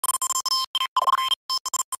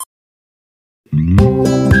Hello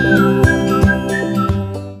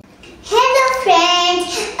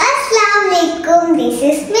friends, अस्सलाम वालेकुम, this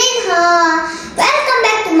is Sneha. Welcome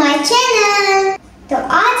back to my channel. तो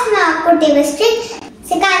आज मैं आपको टेबल स्ट्रिक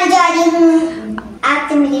सिखाने जा रही हूँ।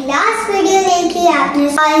 आपने मेरी लास्ट वीडियो देखी, आपने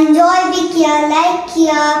एंजॉय भी किया, लाइक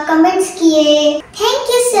किया, कमेंट्स किए, थैंक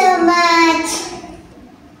यू सो मच।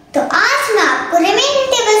 तो आज मैं आपको रिमेनिंग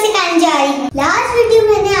टेबल सिखाने जा रही हूँ। लास्ट वीडियो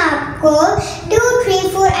मैंने आपको 2, 3,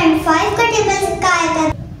 4 and 5 का टेबल सिखाया था।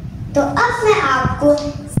 तो अब मैं आपको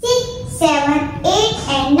 6, 7, 8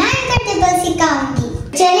 and 9 का टेबल सिखाऊंगी।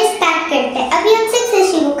 चलिए स्टार्ट करते हैं। अभी हम 6 से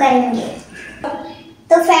शुरू करेंगे।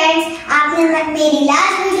 तो फ्रेंड्स, आपने मेरी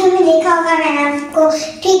लास्ट वीडियो में देखा होगा, मैंने आपको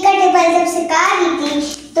 3 का टेबल जब सिखा रही थी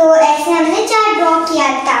तो ऐसे हमने 4 ड्रॉ किया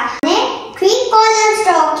था। हमने 3 कॉलम्स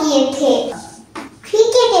ड्रॉ किए थे। 3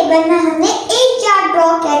 के टेबल में हमने 1 चार्ट ड्रॉ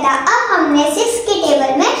किया था। अब हमने 6 के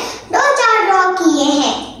टेबल में 2 चार्ट ड्रॉ किए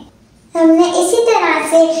हैं। हमने इसी तरह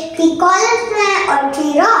से 3 कॉलम्स में और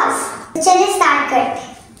 3 रॉस। चलिए स्टार्ट करते हैं।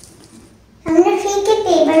 हमने 3 के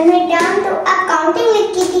टेबल में डाउन तो अब काउंटिंग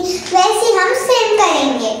लिखी थी, वैसे हम सेम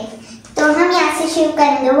करेंगे। तो हम यहाँ से शुरू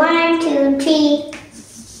करेंगे 1, 2, 3।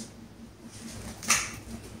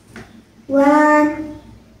 1,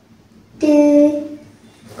 2,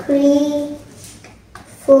 3,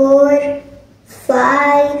 4,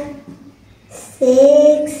 5,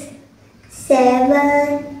 6, 7,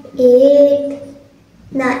 8,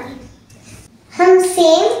 9। हम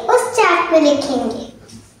सेम उस चार्ट पे लिखेंगे।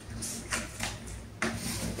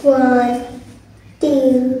 1, 2,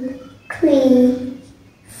 3,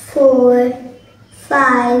 4,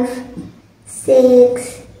 5, 6,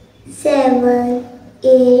 7,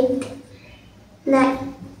 8, 9।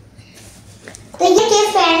 तो ये के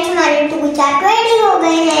फ्रेंड्स, हमारे 2 चार्ट रेडी हो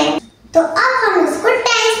गए हैं। तो अब हम उसको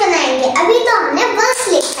टेंस बनाएंगे। अभी तो हमने वर्स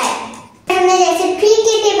लिखा है। हमने जैसे 3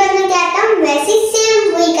 के टेबल में क्या था, हम वैसे सेम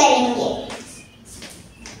वही करेंगे।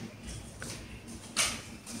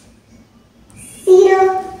 0,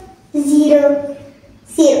 0,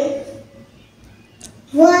 0,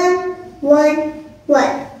 1, 1,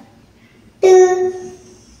 1, 2,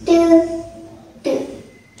 2, 2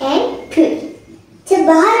 and 3। जब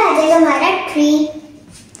बाहर आ जाएगा हमारा 3,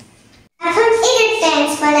 अब हम एक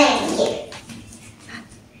टेंस बनाएंगे।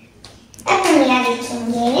 अब हम यहाँ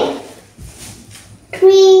लिखेंगे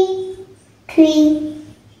 3, 3,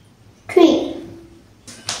 3,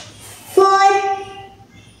 4,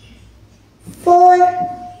 4,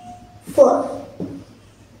 4,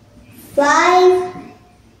 5,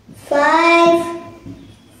 5,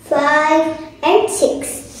 5 and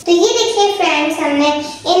 6। तो ये देखिए फ्रेंड्स, हमने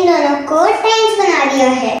इन दोनों को टेंस बना दिया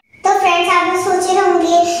है। तो फ्रेंड्स, आप सोच रहे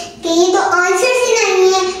होंगे कि ये तो आंसर ही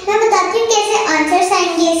नहीं है। मैं बताती हूँ कैसे आंसर्स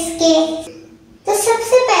आएंगे इसके। तो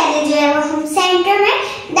सबसे पहले जो है वो हम सेंटर में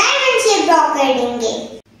डायमंड शेप ड्रॉ कर देंगे।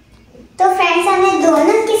 तो फ्रेंड्स, हमने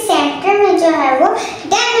दोनों के सेंटर में जो है वो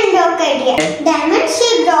डायमंड ड्रॉ कर दिया, डायमंड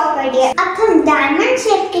शेप ड्रॉ कर दिया। अब हम डायमंड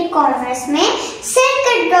शेप के कॉर्नर्स में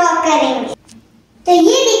सर्कल ड्रॉ करेंगे। तो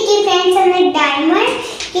ये देखिए फ्रेंड्स, हमने डायमंड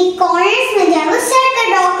के कॉर्नर्स में जो है वो सर्कल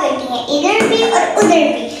ड्रॉ कर दिए, इधर भी और उधर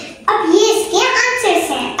भी। अब ये इसके आंसर्स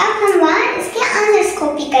हैं। अब हम वहाँ इसके आंसर्स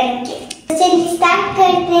कॉपी करेंगे। तो चलिए स्टार्ट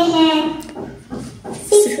करते हैं।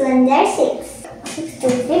 6 1 6, 6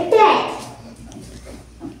 2 12।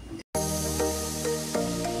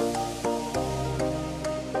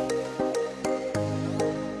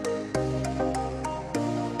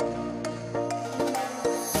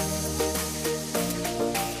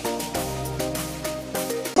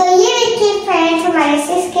 तो ये देखिए फ्रेंड्स, हमारे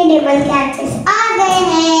 6 के टेबल के आंसर्स आ गए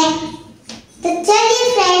हैं। तो चलिए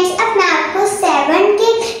फ्रेंड्स, अब मैं आपको 7 के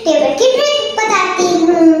टेबल की ट्रिक बताती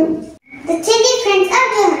हूँ। तो चलिए फ्रेंड्स, अब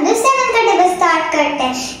जो हम 7 का टेबल स्टार्ट करते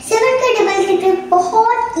हैं। 7 का टेबल की ट्रिक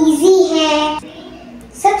बहुत इजी है।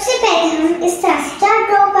 सबसे पहले हम इस तरह से चार्ट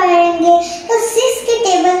ड्रॉ करेंगे। तो 6 के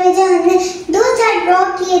टेबल में जो हमने 2 चार्ट ड्रॉ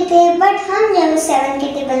किए थे, बट हम जो 7 के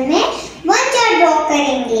टेबल में 1 चार्ट ड्रॉ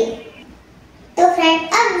करेंगे। तो फ्रेंड,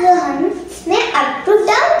 अब जो हम इसमें अप टू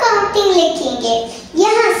डाउन काउंटिंग लिखेंगे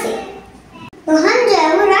यहाँ से। तो हम जो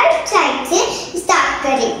है वो राइट साइड से स्टार्ट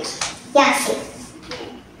करेंगे, यहाँ से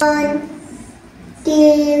 1,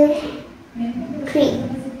 2, 3,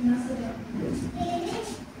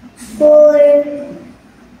 4,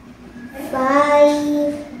 5,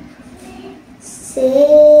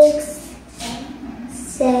 6,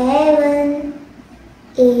 7,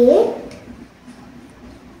 8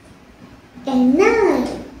 and 9।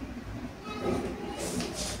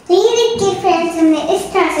 तो ये देखिए फ्रेंड्स, हमने इस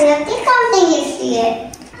तरह से अपनी काउंटिंग लिख ली है।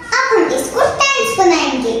 अब हम इसको टेंस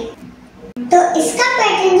बनाएंगे। तो इसका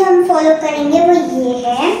पैटर्न जो हम फॉलो करेंगे वो ये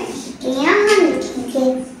है कि यहाँ हम लिखेंगे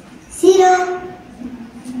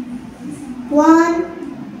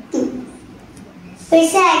फिर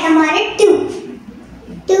से आएगा हमारे 2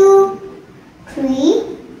 2 3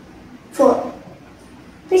 4।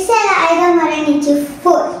 फिर से आएगा हमारे नीचे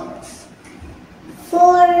 4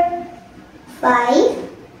 4 5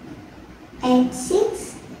 and 6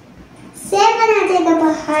 7 आ जाएगा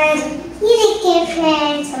बाहर। ये देखिए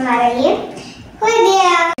फ्रेंड्स, हमारा ये हो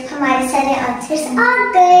गया। हमारे सारे आंसर्स आ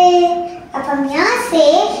गए। अब हम यहाँ से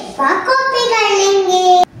वहाँ कॉपी कर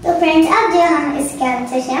लेंगे। तो फ्रेंड्स, अब जो हम इसके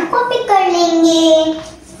आंसर्स यहाँ कॉपी कर लेंगे।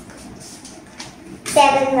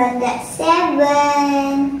 7 1 7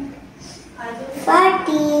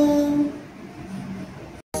 14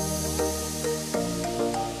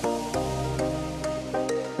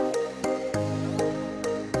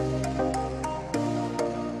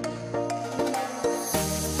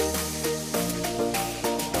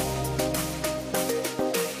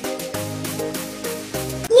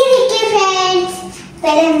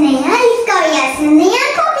 पहले हमने यहाँ इसका और यासमीन ने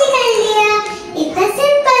यहाँ कॉपी कर लिया। इतना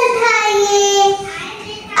सिंपल था ये।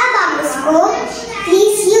 अब आप इसको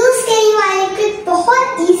प्लीज यूज करें वाले ट्रिक, बहुत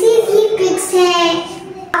इजी ट्रिक्स हैं।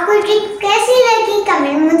 आपको ट्रिक कैसी लगी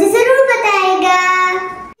कमेंट में मुझे जरूर बताएगा।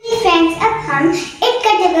 फ्रेंड्स, अब हम 8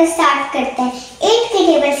 का टेबल स्टार्ट करते हैं। 8 के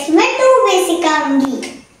टेबल्स की मैं 2 वे सिखाऊंगी।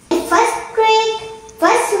 First trick,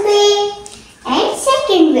 first way and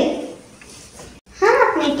second वे। हम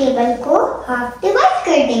अपने टेबल को हाफ डिवाइड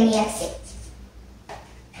कर देंगे ऐसे।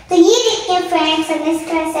 तो ये देखिए फ्रेंड्स, हमने इस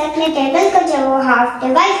तरह से अपने टेबल को जो वो हाफ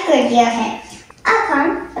डिवाइड कर दिया है। अब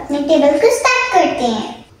हम अपने टेबल को स्टार्ट करते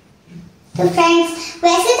हैं। तो फ्रेंड्स,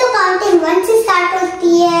 वैसे तो काउंटिंग 1 से स्टार्ट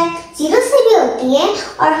होती है, 0 से भी होती है,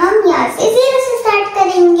 और हम यहाँ से 0 से स्टार्ट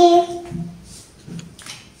करेंगे।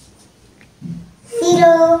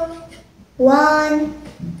 0 1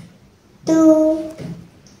 2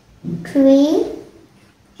 3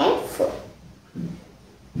 4।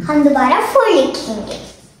 हम दोबारा 4 लिखेंगे।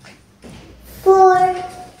 4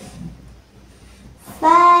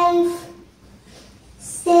 5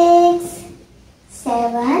 6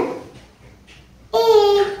 7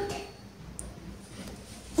 8।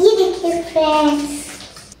 ये देखिए फ्रेंड्स,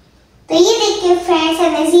 तो ये देखिए फ्रेंड्स,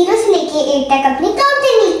 हमने 0 से लेके 8 तक अपनी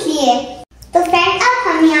काउंटिंग लिखी है। तो फ्रेंड, अब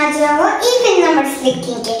हम यहाँ जो है वो इवन नंबर्स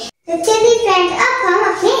लिखेंगे। तो चलिए फ्रेंड, अब हम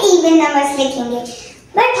अपने इवन नंबर्स लिखेंगे,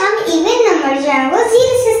 बट हम इवन नंबर जो है वो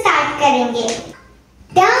 0 से स्टार्ट करेंगे,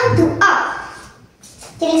 डाउन टू अप।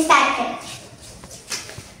 चलिए स्टार्ट करें।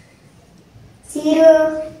 0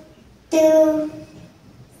 2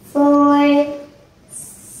 4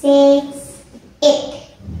 6 8।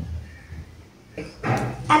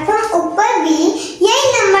 अब हम ऊपर भी यही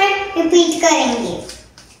नंबर रिपीट करेंगे।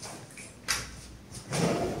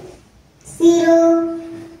 0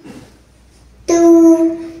 2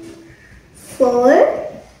 4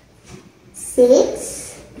 6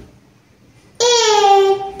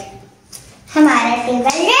 8। हमारा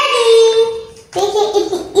टेबल रेडी। देखिए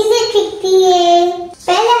इतनी इजी ट्रिक थी ये।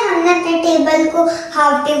 पहले हमने अपने टेबल को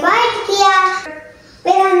हाफ डिवाइड किया,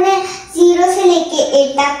 फिर हमने 0 से लेके 8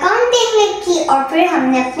 तक काउंटिंग लिखी, और फिर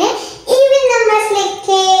हमने अपने इवन नंबर्स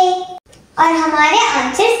लिखे और हमारे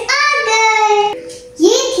आंसर्स आ गए।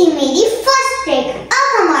 ये थी मेरी फर्स्ट ट्रिक। अब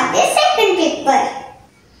हम आते हैं सेकंड ट्रिक पर।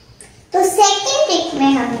 तो सेकंड ट्रिक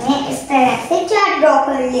में हमने इस तरह से चार्ट ड्रॉ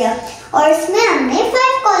कर लिया और इसमें हमने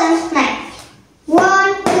 5 कॉलम्स बनाए।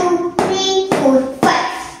 1 2 3 4 5।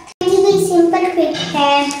 ये सिंपल ट्रिक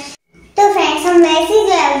है। तो फ्रेंड्स, हम वैसे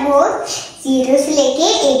जो है वो 0 से लेके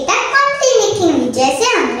 8 तक काउंटिंग लिखेंगे, जैसे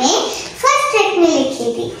हमने फर्स्ट ट्रिक में लिखी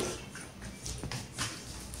थी।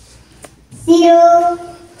 0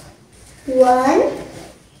 1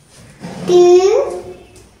 2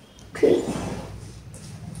 3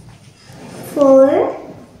 4।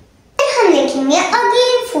 फिर हम लिखेंगे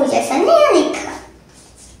अगेन 4, जैसा नया लिखा।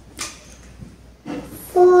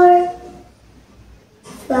 4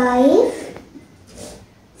 5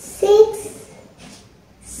 6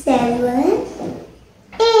 7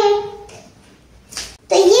 8।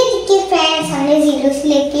 तो ये देखिए फ्रेंड्स, हमने 0 से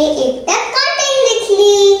लेके 8 तक काउंटिंग लिख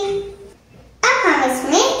ली। अब हम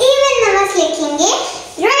इसमें इवन नंबर्स लिखेंगे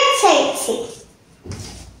राइट साइड से।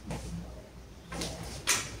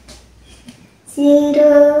 0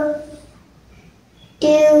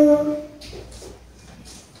 2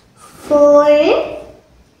 4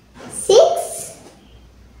 6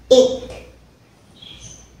 8।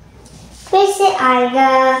 फिर से आएगा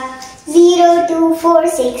 0 2 4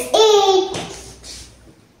 6 8।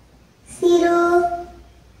 0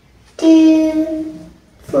 2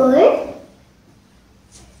 4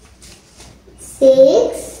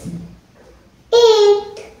 6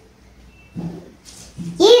 8।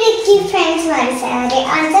 ये देखिए फ्रेंड्स, हमारे सारे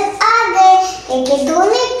आंसर आ गए। देखिए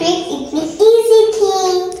दोनों ट्रिक इतनी इजी थी।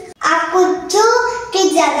 आपको जो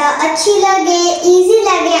ट्रिक ज्यादा अच्छी लगे, इजी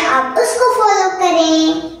लगे, आप उसको फॉलो करें।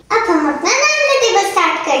 अब हम अपना 9 का टेबल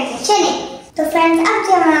स्टार्ट करते हैं। चलिए तो फ्रेंड्स, अब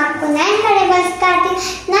जो मैं आपको 9 का टेबल स्टार्ट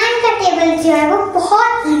 9 का टेबल जो है वो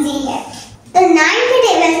बहुत इजी है। तो 9 के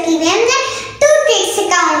टेबल की भी हमने 2 ट्रिक्स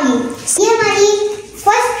सिखाऊंगी। ये हमारी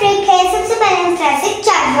फर्स्ट ट्रिक है। सबसे पहले हम ट्राई से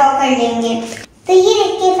चार्ट ड्रॉ कर लेंगे। तो ये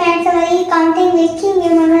देखिए फ्रेंड्स, हमारी काउंटिंग देखेंगे,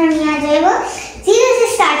 हम यहाँ जो है वो 0 से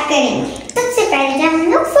स्टार्ट करेंगे। सबसे पहले जब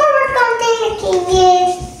हम लोग फॉरवर्ड काउंटिंग लिखेंगे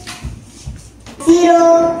 0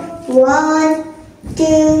 1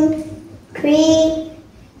 2 3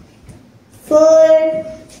 4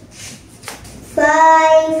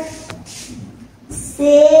 5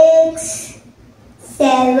 6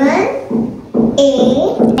 7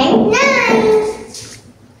 8 and 9।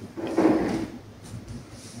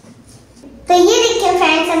 तो ये देखिए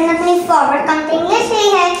फ्रेंड्स, हमने अपनी फॉरवर्ड काउंटिंग लिख ली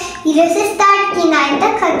है। 0 से स्टार्ट की 9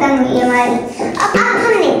 तक खत्म हुई हमारी। अब हम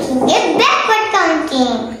लिखेंगे बैकवर्ड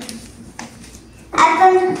काउंटिंग। अब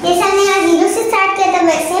हम जैसे हमने यहाँ 0 से स्टार्ट किया था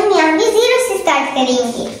वैसे हम यहाँ भी 0 से स्टार्ट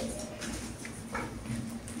करेंगे।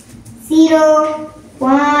 0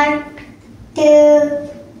 1 2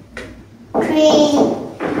 3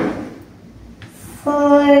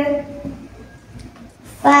 4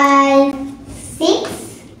 5 6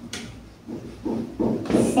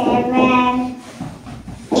 7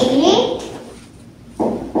 8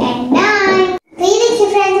 and 9। तो ये देखिए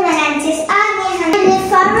फ्रेंड्स, हमारे आंसर्स आ गए। हमने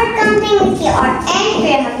फॉरवर्ड काउंटिंग लिखी और एंड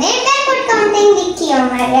पे हमने बैकवर्ड काउंटिंग लिखी और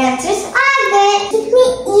हमारे आंसर्स आ गए। कितनी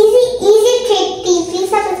इजी ट्रिक थी,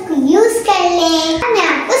 प्लीज आप इसको यूज कर लें। मैं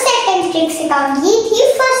आपको सेकंड ट्रिक सिखाऊंगी। थी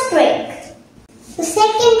फर्स्ट ट्रिक। तो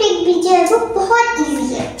सेकंड ट्रिक भी जो है वो बहुत इजी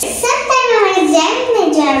है। समटाइम हमारे एग्जाम में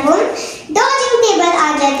जो है वो डॉजिंग टेबल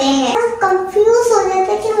आ जाते हैं, हम कंफ्यूज हो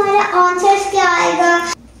जाते हैं कि हमारा आंसर्स क्या आएगा।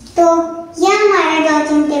 तो ये हमारा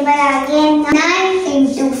डॉजिंग टेबल आ गया 9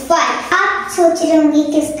 into 5। आप सोच रहे होंगे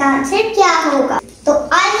कि इसका आंसर क्या होगा। तो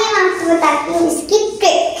आइए मैं आपको बताती हूँ इसकी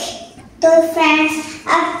ट्रिक। तो फ्रेंड्स,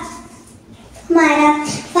 अब हमारा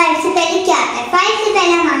 5 से पहले क्या आता है? 5 से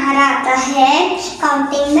पहले हमारा आता है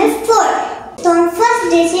काउंटिंग में 4। तो हम फर्स्ट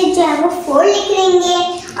डिजिट जो है वो 4 लिख लेंगे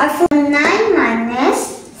और फिर 9 -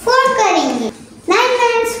 4 करेंगे। 9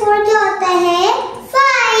 - 4 क्या होता है?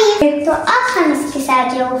 5। तो अब हम इसके साथ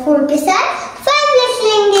जो 4 के साथ 5 लिख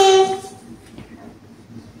लेंगे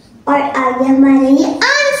और आ गया हमारा ये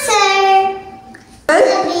आंसर।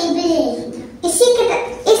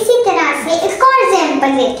 इसी तरह से इसका और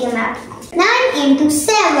एग्जांपल लेती हूँ मैं आपको। 9 into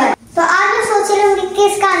 7। तो आप लोग सोच रहे होंगे कि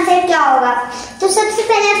इसका आंसर क्या होगा। तो सबसे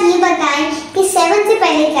पहले आप ये बताएं कि 7 से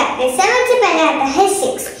पहले क्या आता है? 7 से पहले आता है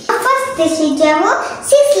 6। फर्स्ट डिजिट जो है वो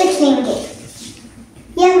 6 लिख लेंगे।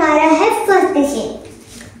 ये हमारा है फर्स्ट डिजिट।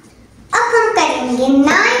 अब हम करेंगे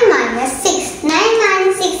 9 - 6। 9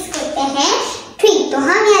 - 6 होते हैं 3। तो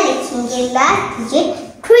हम यहाँ लिखेंगे लास्ट डिजिट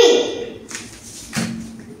 3।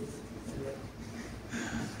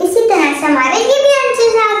 इसी तरह से हमारे ये भी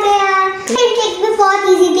आंसर आ गया। ये ट्रिक भी बहुत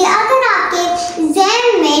इजी थी। अगर आपके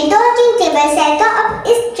एग्जाम में डॉजिंग टेबल है तो अब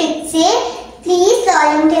इस ट्रिक से प्लीज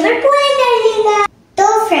डॉजिंग टेबल पूरा कर लीजिएगा। तो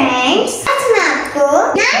फ्रेंड्स, आज मैं आपको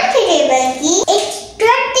 9 के टेबल की एक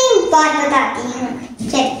इंटरेस्टिंग बात बताती हूँ।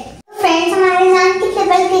 चलिए फ्रेंड्स, हमारे 9 के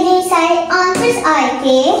टेबल के जो सारे आंसर्स आए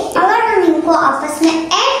थे, अगर हम इनको आपस में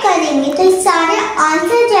ऐड करेंगे तो ये सारे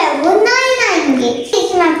आंसर जो है वो 9 आएंगे।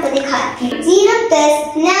 देखिए मैं आपको दिखाती हूँ। 0 +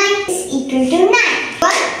 9 = 9।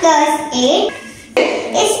 1 + 8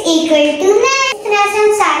 = 9। इस तरह से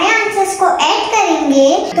हम सारे आंसर्स को ऐड करेंगे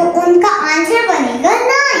तो उनका आंसर बनेगा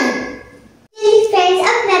 9। फ्रेंड्स,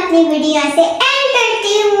 अब मैं अपनी वीडियो से एंड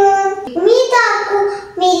करती हूँ। उम्मीद है आपको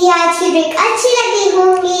मेरी आज की ट्रिक अच्छी लगी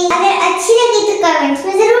होगी। अगर अच्छी लगी तो कमेंट्स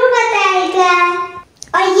में जरूर बताइएगा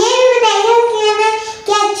और ये भी बताइएगा कि मैं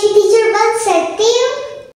क्या अच्छी टीचर बन सकती हूँ।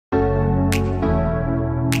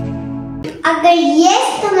 अगर यस,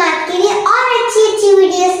 तो मैं आपके लिए और अच्छी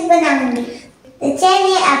वीडियोस बनाऊंगी। तो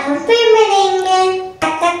चलिए आप फिर मिलेंगे।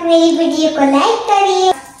 तब तक मेरी वीडियो को लाइक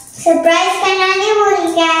करिए, सब्सक्राइब करना नहीं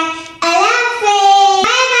भूलिएगा।